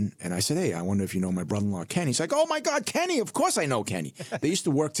was in. And I said, hey, I wonder if you know my brother-in-law, Kenny. He's like, oh, my God, Kenny. Of course I know Kenny. They used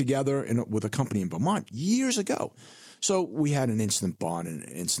to work together with a company in Vermont years ago. So we had an instant bond and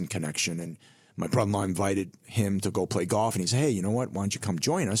an instant connection. And my brother-in-law invited him to go play golf. And he said, hey, you know what? Why don't you come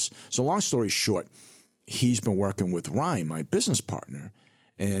join us? So long story short, he's been working with Ryan, my business partner.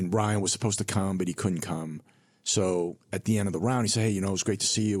 And Ryan was supposed to come, but he couldn't come. So at the end of the round, he said, hey, it was great to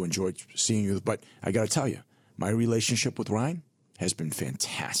see you. Enjoyed seeing you. But I got to tell you, my relationship with Ryan has been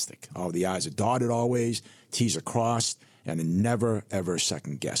fantastic. Oh, the I's are dotted always, T's are crossed, and I never, ever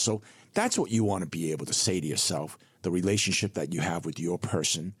second guess. So that's what you want to be able to say to yourself. The relationship that you have with your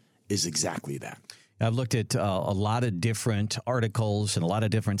person is exactly that. I've looked at a lot of different articles and a lot of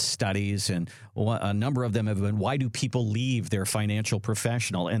different studies, and a number of them have been, why do people leave their financial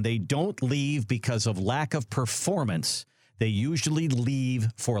professional? And they don't leave because of lack of performance. They usually leave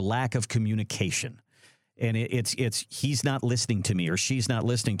for lack of communication. And it's he's not listening to me or she's not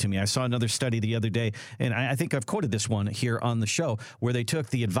listening to me. I saw another study the other day, and I think I've quoted this one here on the show, where they took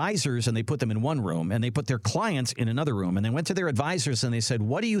the advisors and they put them in one room and they put their clients in another room. And they went to their advisors and they said,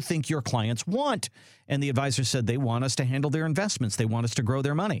 what do you think your clients want? And the advisors said, they want us to handle their investments. They want us to grow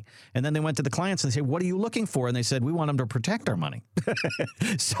their money. And then they went to the clients and they said, what are you looking for? And they said, we want them to protect our money.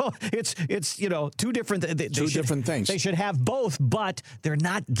 So it's two different things. They should have both, but they're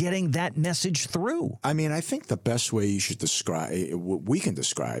not getting that message through. I mean, I think the best way you should describe, what we can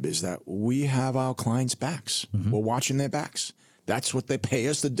describe, is that we have our clients' backs. Mm-hmm. We're watching their backs. That's what they pay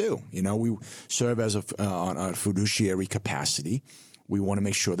us to do. We serve as on a fiduciary capacity. We want to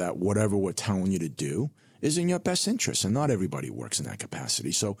make sure that whatever we're telling you to do is in your best interest, and not everybody works in that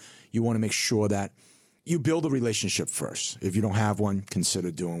capacity. So you want to make sure that you build a relationship first. If you don't have one,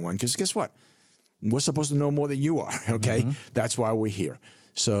 consider doing one, because guess what? We're supposed to know more than you are, okay? Mm-hmm. That's why we're here.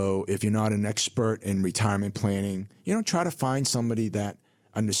 So if you're not an expert in retirement planning, try to find somebody that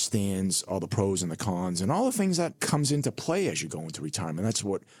understands all the pros and the cons and all the things that comes into play as you go into retirement. That's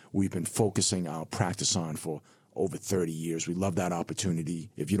what we've been focusing our practice on for over 30 years. We love that opportunity.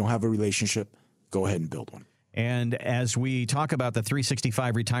 If you don't have a relationship, go ahead and build one. And as we talk about the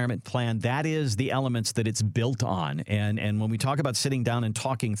 365 retirement plan, that is the elements that it's built on. And when we talk about sitting down and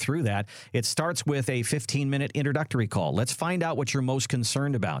talking through that, it starts with a 15-minute introductory call. Let's find out what you're most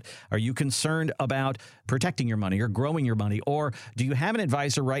concerned about. Are you concerned about protecting your money or growing your money? Or do you have an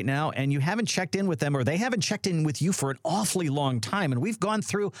advisor right now and you haven't checked in with them, or they haven't checked in with you for an awfully long time? And we've gone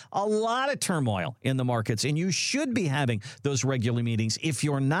through a lot of turmoil in the markets, and you should be having those regular meetings. If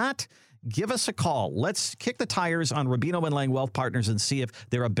you're not, give us a call. Let's kick the tires on Rubino and Lang Wealth Partners and see if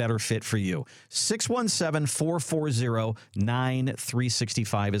they're a better fit for you.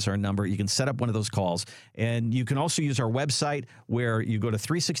 617-440-9365 is our number. You can set up one of those calls. And you can also use our website, where you go to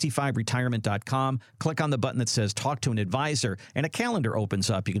 365retirement.com, click on the button that says Talk to an Advisor, and a calendar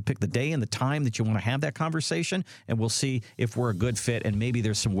opens up. You can pick the day and the time that you want to have that conversation, and we'll see if we're a good fit, and maybe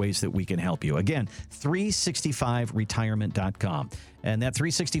there's some ways that we can help you. Again, 365retirement.com. And that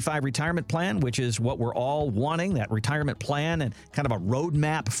 365 retirement plan, which is what we're all wanting, that retirement plan and kind of a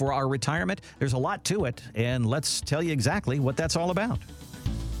roadmap for our retirement, there's a lot to it. And let's tell you exactly what that's all about.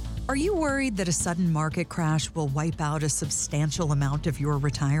 Are you worried that a sudden market crash will wipe out a substantial amount of your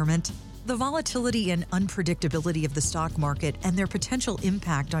retirement? The volatility and unpredictability of the stock market and their potential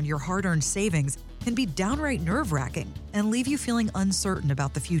impact on your hard-earned savings can be downright nerve-wracking and leave you feeling uncertain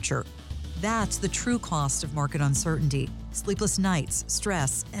about the future. That's the true cost of market uncertainty: sleepless nights,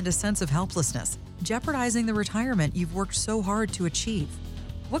 stress, and a sense of helplessness, jeopardizing the retirement you've worked so hard to achieve.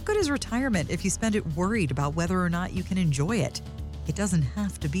 What good is retirement if you spend it worried about whether or not you can enjoy it? It doesn't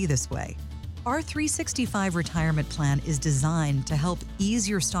have to be this way. Our 365 retirement plan is designed to help ease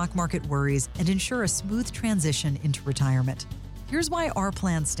your stock market worries and ensure a smooth transition into retirement. Here's why our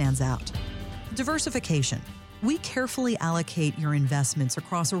plan stands out. Diversification. We carefully allocate your investments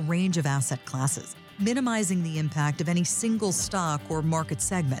across a range of asset classes, minimizing the impact of any single stock or market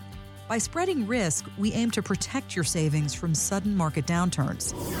segment. By spreading risk, we aim to protect your savings from sudden market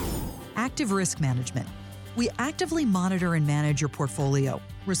downturns. Active risk management. We actively monitor and manage your portfolio,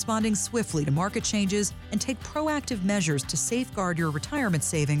 responding swiftly to market changes and take proactive measures to safeguard your retirement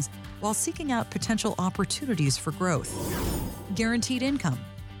savings while seeking out potential opportunities for growth. Guaranteed income.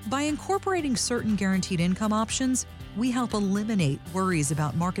 By incorporating certain guaranteed income options, we help eliminate worries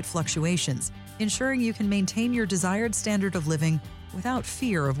about market fluctuations, ensuring you can maintain your desired standard of living without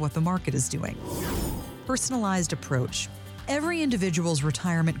fear of what the market is doing. Personalized approach. Every individual's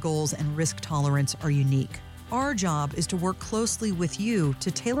retirement goals and risk tolerance are unique. Our job is to work closely with you to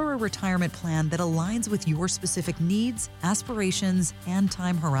tailor a retirement plan that aligns with your specific needs, aspirations, and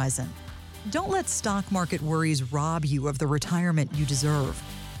time horizon. Don't let stock market worries rob you of the retirement you deserve.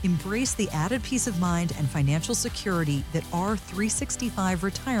 Embrace the added peace of mind and financial security that our 365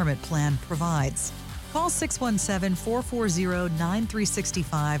 retirement plan provides. Call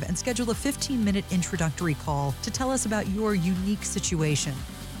 617-440-9365 and schedule a 15-minute introductory call to tell us about your unique situation.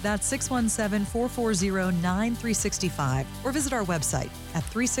 That's 617-440-9365, or visit our website at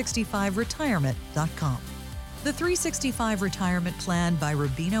 365retirement.com. The 365 Retirement Plan by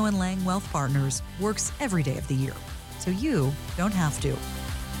Rubino and Lang Wealth Partners works every day of the year, so you don't have to.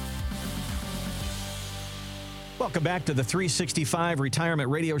 Welcome back to the 365 Retirement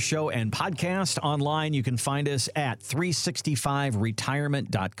Radio Show and Podcast. Online, you can find us at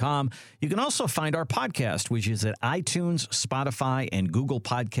 365retirement.com. You can also find our podcast, which is at iTunes, Spotify, and Google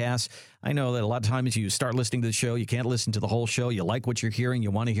Podcasts. I know that a lot of times you start listening to the show, you can't listen to the whole show. You like what you're hearing, you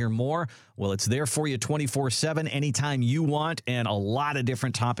want to hear more. Well, it's there for you 24/7, anytime you want, and a lot of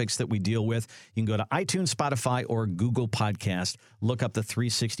different topics that we deal with. You can go to iTunes, Spotify, or Google Podcast. Look up the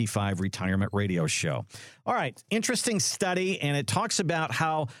 365 Retirement Radio Show. All right, interesting study, and it talks about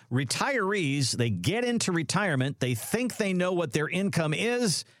how retirees, they get into retirement, they think they know what their income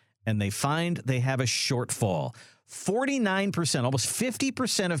is, and they find they have a shortfall. 49%, almost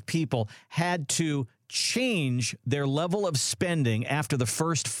 50% of people had to change their level of spending after the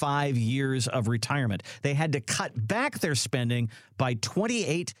first 5 years of retirement. They had to cut back their spending by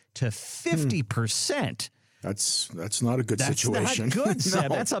 28 to 50%. That's not a good situation. That's not good, Seb.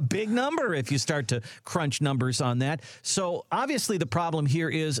 No. That's a big number if you start to crunch numbers on that. So obviously the problem here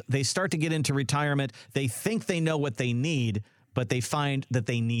is they start to get into retirement. They think they know what they need, but they find that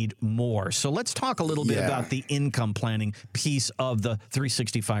they need more. So let's talk a little bit about the income planning piece of the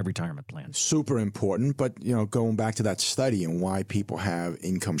 365 retirement plan. Super important, but going back to that study and why people have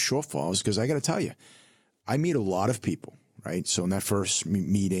income shortfalls, because I got to tell you, I meet a lot of people, right? So in that first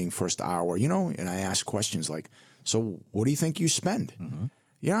meeting, first hour, and I ask questions like, so what do you think you spend? Mm-hmm.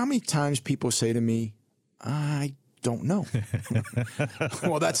 You know how many times people say to me, I don't know.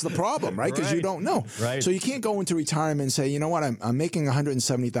 Well, that's the problem, right? Because you don't know. Right. So you can't go into retirement and say, you know what, I'm making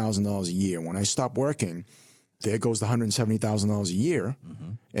 $170,000 a year. When I stop working, there goes the $170,000 a year.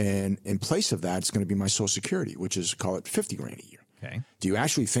 And in place of that, it's going to be my Social Security, which is, call it $50,000 a year. Okay. Do you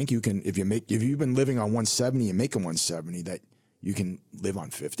actually think you can, if you've been living on 170 and making 170, that you can live on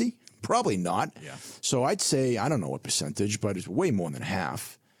 50? Probably not. Yeah. So I'd say, I don't know what percentage, but it's way more than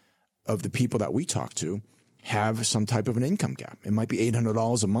half of the people that we talk to have some type of an income gap. It might be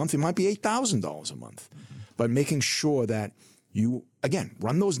 $800 a month. It might be $8,000 a month. But making sure that you, again,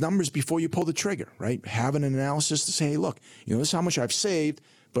 run those numbers before you pull the trigger, right? Having an analysis to say, hey, look, this is how much I've saved,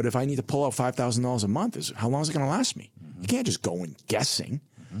 but if I need to pull out $5,000 a month, how long is it going to last me? You can't just go in guessing.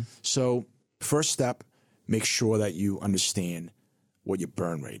 So first step, make sure that you understand what your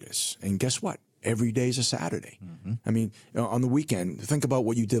burn rate is. And guess what? Every day is a Saturday. I mean, on the weekend, think about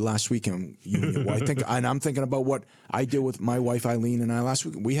what you did last weekend, you and your wife. And I'm thinking about what I did with my wife, Eileen, and I last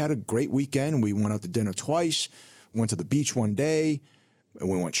week. We had a great weekend. We went out to dinner twice, went to the beach one day, and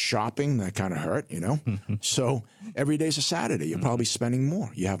we went shopping. That kind of hurt, So every day's a Saturday. You're probably spending more.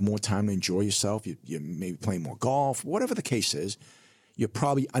 You have more time to enjoy yourself. You maybe playing more golf. Whatever the case is, you're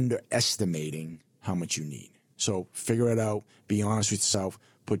probably underestimating how much you need. So figure it out. Be honest with yourself.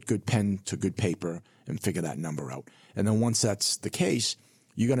 Put good pen to good paper and figure that number out. And then once that's the case,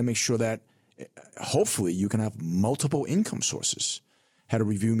 you got to make sure that hopefully you can have multiple income sources. Had a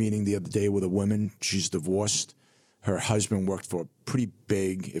review meeting the other day with a woman. She's divorced. Her husband worked for a pretty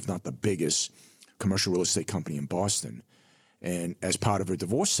big, if not the biggest, commercial real estate company in Boston. And as part of her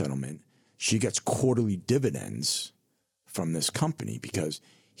divorce settlement, she gets quarterly dividends from this company because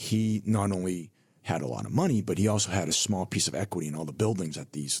he not only had a lot of money, but he also had a small piece of equity in all the buildings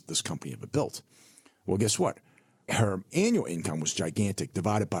that this company ever built. Well, guess what? Her annual income was gigantic.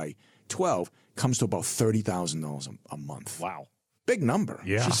 Divided by 12 comes to about $30,000 a month. Wow. Big number.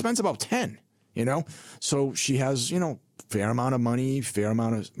 Yeah. She spends about 10, So she has, fair amount of money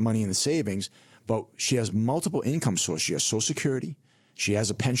in the savings, but she has multiple income sources. She has Social Security. She has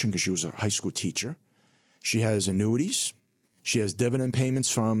a pension because she was a high school teacher. She has annuities. She has dividend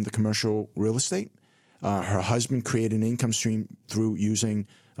payments from the commercial real estate. Her husband created an income stream through using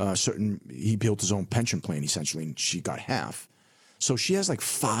he built his own pension plan, essentially, and she got half. So she has like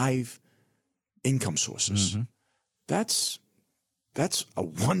 5 income sources. That's a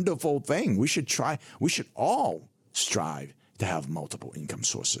wonderful thing. We should all strive to have multiple income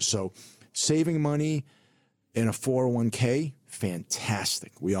sources. So saving money in a 401k,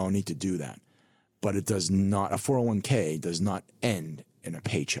 fantastic. We all need to do that. But a 401k does not end in a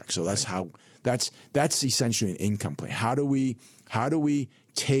paycheck. So that's essentially an income plan. How do we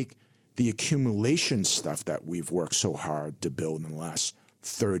take the accumulation stuff that we've worked so hard to build in the last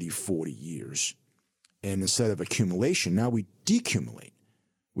 30, 40 years, and instead of accumulation, now we decumulate.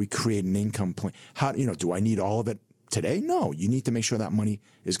 We create an income plan. Do I need all of it today? No, you need to make sure that money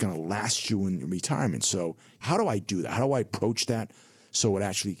is going to last you in retirement. So how do I do that? How do I approach that so it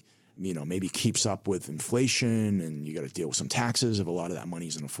actually maybe keeps up with inflation, and you got to deal with some taxes if a lot of that money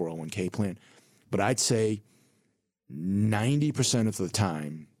is in a 401k plan. But I'd say 90% of the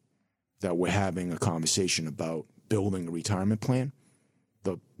time that we're having a conversation about building a retirement plan,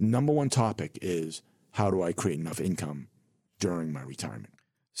 the number one topic is how do I create enough income during my retirement?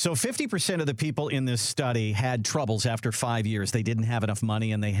 So 50% of the people in this study had troubles after 5 years. They didn't have enough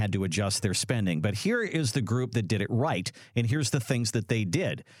money and they had to adjust their spending. But here is the group that did it right. And here's the things that they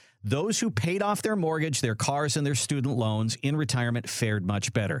did. Those who paid off their mortgage, their cars, and their student loans in retirement fared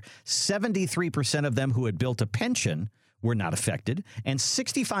much better. 73% of them who had built a pension were not affected, and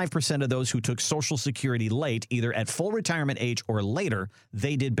 65% of those who took Social Security late, either at full retirement age or later,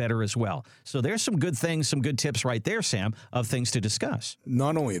 they did better as well. So there's some good things, some good tips right there, Sam, of things to discuss.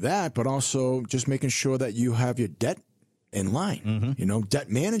 Not only that, but also just making sure that you have your debt in line. Debt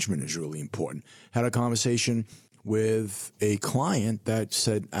management is really important. Had a conversation with a client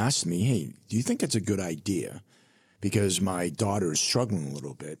that asked me, hey, do you think it's a good idea, because my daughter is struggling a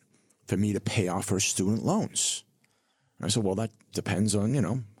little bit, for me to pay off her student loans? I said, well, that depends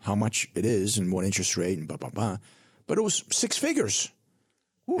on, how much it is and what interest rate and blah, blah, blah. But it was 6 figures.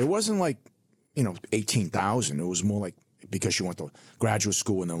 Oof. It wasn't like, $18,000. It was more like, because she went to graduate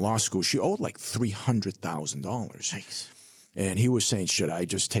school and then law school, she owed like $300,000. Nice. And he was saying, should I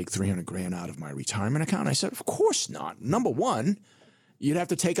just take $300,000 out of my retirement account? I said, of course not. Number one, you'd have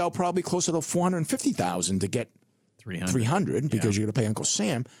to take out probably closer to $450,000 to get $300 because you're going to pay Uncle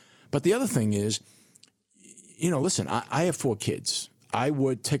Sam. But the other thing is, listen, I have 4 kids. I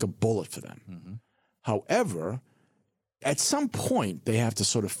would take a bullet for them. Mm-hmm. However, at some point, they have to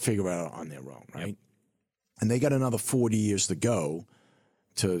sort of figure it out on their own, right? Yep. and they got another 40 years to go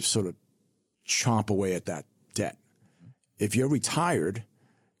to sort of chomp away at that debt. If you're retired,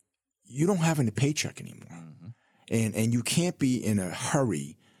 you don't have any paycheck anymore. And you can't be in a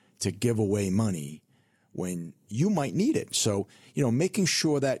hurry to give away money when you might need it. So, making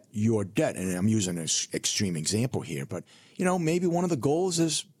sure that your debt, and I'm using an extreme example here, but, maybe one of the goals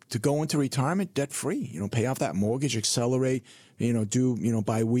is to go into retirement debt-free, pay off that mortgage, accelerate, do,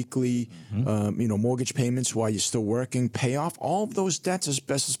 biweekly, mortgage payments while you're still working, pay off all of those debts as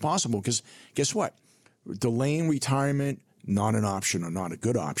best as possible. Because guess what? Delaying retirement, not an option or not a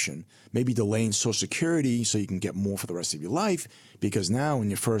good option. Maybe delaying Social Security so you can get more for the rest of your life, because now in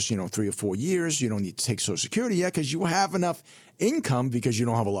your first, 3 or 4 years, you don't need to take Social Security yet because you have enough income because you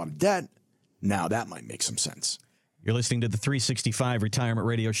don't have a lot of debt. Now that might make some sense. You're listening to the 365 Retirement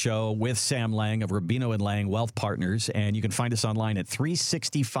Radio Show with Sam Lang of Rubino & Lang Wealth Partners, and you can find us online at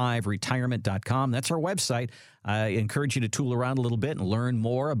 365retirement.com. That's our website. I encourage you to tool around a little bit and learn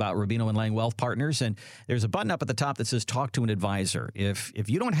more about Rubino & Lang Wealth Partners, and there's a button up at the top that says Talk to an Advisor. If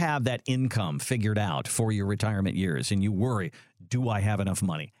you don't have that income figured out for your retirement years and you worry, do I have enough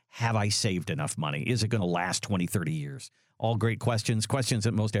money? Have I saved enough money? Is it going to last 20, 30 years? All great questions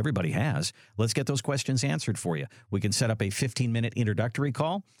that most everybody has. Let's get those questions answered for you. We can set up a 15-minute introductory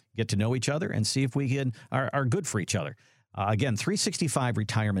call, get to know each other, and see if we are good for each other. Again,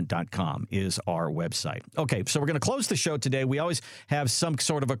 365retirement.com is our website. Okay, so we're going to close the show today. We always have some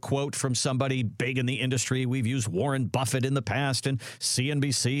sort of a quote from somebody big in the industry. We've used Warren Buffett in the past and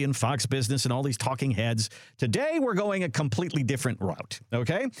CNBC and Fox Business and all these talking heads. Today, we're going a completely different route,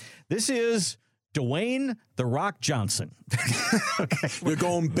 okay? This is Dwayne "The Rock" Johnson. Okay. We're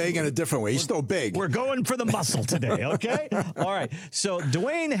going big in a different way. He's still big. We're going for the muscle today, okay? All right. So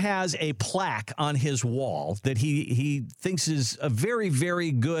Dwayne has a plaque on his wall that he thinks is a very,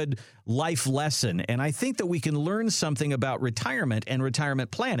 very good life lesson. And I think that we can learn something about retirement and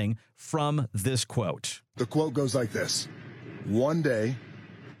retirement planning from this quote. The quote goes like this: one day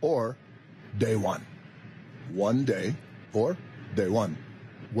or day one. One day or day one.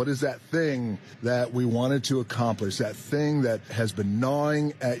 What is that thing that we wanted to accomplish? That thing that has been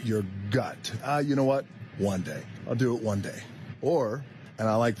gnawing at your gut? You know what? One day. I'll do it one day. Or, and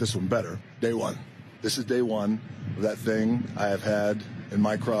I like this one better, day one. This is day one of that thing I have had in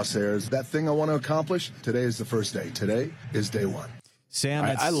my crosshairs. That thing I want to accomplish, today is the first day. Today is day one. Sam,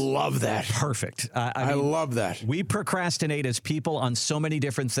 I love that. Perfect. I love that. We procrastinate as people on so many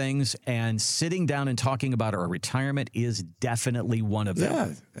different things, and sitting down and talking about our retirement is definitely one of them.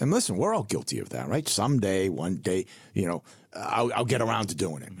 Yeah, and listen, we're all guilty of that, right? Someday, one day, I'll get around to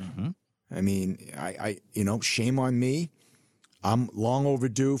doing it. Mm-hmm. I mean, I shame on me. I'm long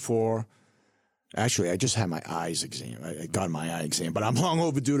overdue for. Actually, I just had my eyes exam. I got my eye exam, but I'm long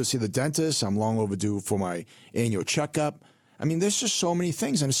overdue to see the dentist. I'm long overdue for my annual checkup. I mean, there's just so many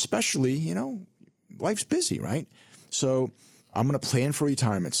things, and especially, life's busy, right? So I'm going to plan for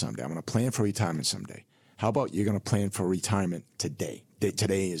retirement someday. How about you're going to plan for retirement today?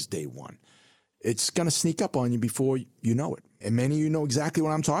 Today is day one. It's going to sneak up on you before you know it. And many of you know exactly what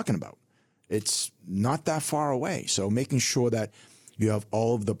I'm talking about. It's not that far away. So making sure that you have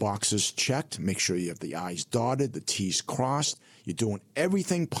all of the boxes checked, make sure you have the I's dotted, the T's crossed. You're doing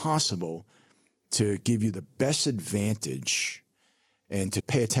everything possible to give you the best advantage and to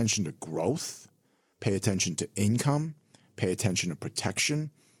pay attention to growth, pay attention to income, pay attention to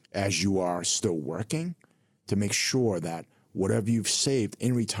protection as you are still working, to make sure that whatever you've saved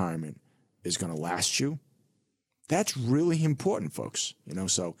in retirement is going to last you. That's really important, folks.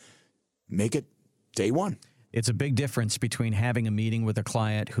 So make it day one. It's a big difference between having a meeting with a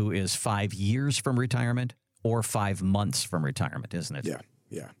client who is 5 years from retirement or 5 months from retirement, isn't it? Yeah.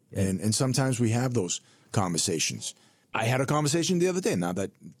 And sometimes we have those conversations. I had a conversation the other day, now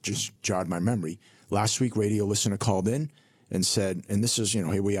that just jarred my memory. Last week, radio listener called in and said, and this is,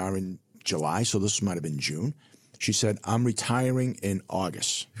 here we are in July, so this might have been June. She said, I'm retiring in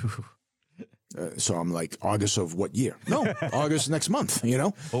August. So I'm like, August of what year? No, August next month,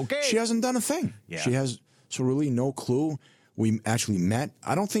 Okay. She hasn't done a thing. Yeah. She has so really no clue. We actually met.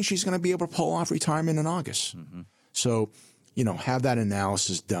 I don't think she's going to be able to pull off retirement in August. Mm-hmm. So, have that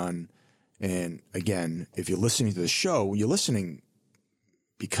analysis done. And again, if you're listening to the show, you're listening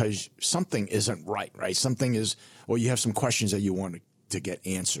because something isn't right? Something is, or you have some questions that you want to get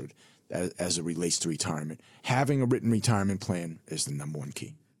answered as it relates to retirement. Having a written retirement plan is the number one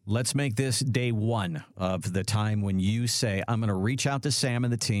key. Let's make this day one of the time when you say, I'm going to reach out to Sam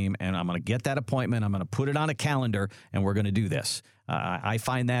and the team, and I'm going to get that appointment. I'm going to put it on a calendar, and we're going to do this. I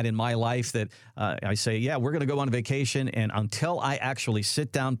find that in my life that I say, yeah, we're going to go on vacation, and until I actually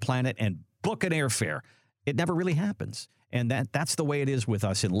sit down, plan it, and book an airfare, it never really happens. And that's the way it is with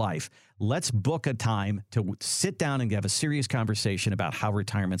us in life. Let's book a time to sit down and have a serious conversation about how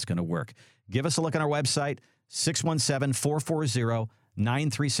retirement's going to work. Give us a look on our website,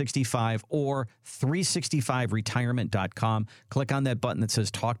 617-440-9365 or 365retirement.com. Click on that button that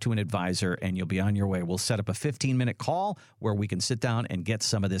says Talk to an Advisor, and you'll be on your way. We'll set up a 15-minute call where we can sit down and get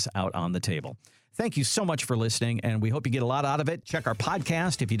some of this out on the table. Thank you so much for listening, and we hope you get a lot out of it. Check our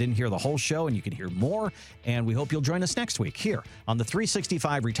podcast if you didn't hear the whole show, and you can hear more. And we hope you'll join us next week here on the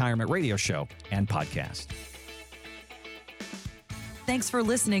 365 Retirement Radio Show and Podcast. Thanks for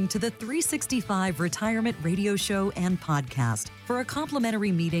listening to the 365 Retirement Radio Show and Podcast. For a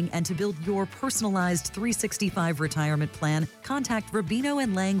complimentary meeting and to build your personalized 365 retirement plan, contact Rubino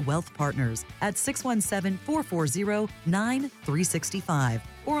 & Lang Wealth Partners at 617-440-9365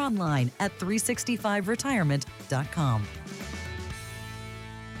 or online at 365retirement.com.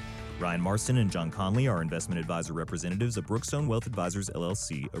 Ryan Marston and John Conley are investment advisor representatives of Brookstone Wealth Advisors,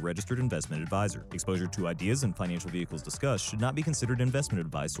 LLC, a registered investment advisor. Exposure to ideas and financial vehicles discussed should not be considered investment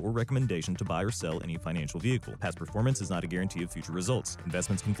advice or recommendation to buy or sell any financial vehicle. Past performance is not a guarantee of future results.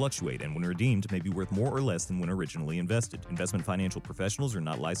 Investments can fluctuate and when redeemed may be worth more or less than when originally invested. Investment financial professionals are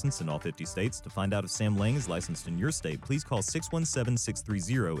not licensed in all 50 states. To find out if Sam Lang is licensed in your state, please call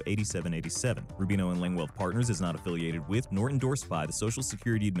 617-630-8787. Rubino & Lang Wealth Partners is not affiliated with nor endorsed by the Social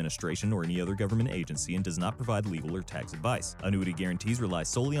Security Administration or any other government agency and does not provide legal or tax advice. Annuity guarantees rely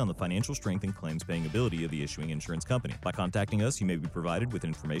solely on the financial strength and claims-paying ability of the issuing insurance company. By contacting us, you may be provided with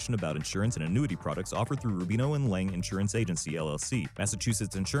information about insurance and annuity products offered through Rubino & Lang Insurance Agency, LLC,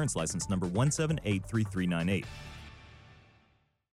 Massachusetts Insurance License number 1783398.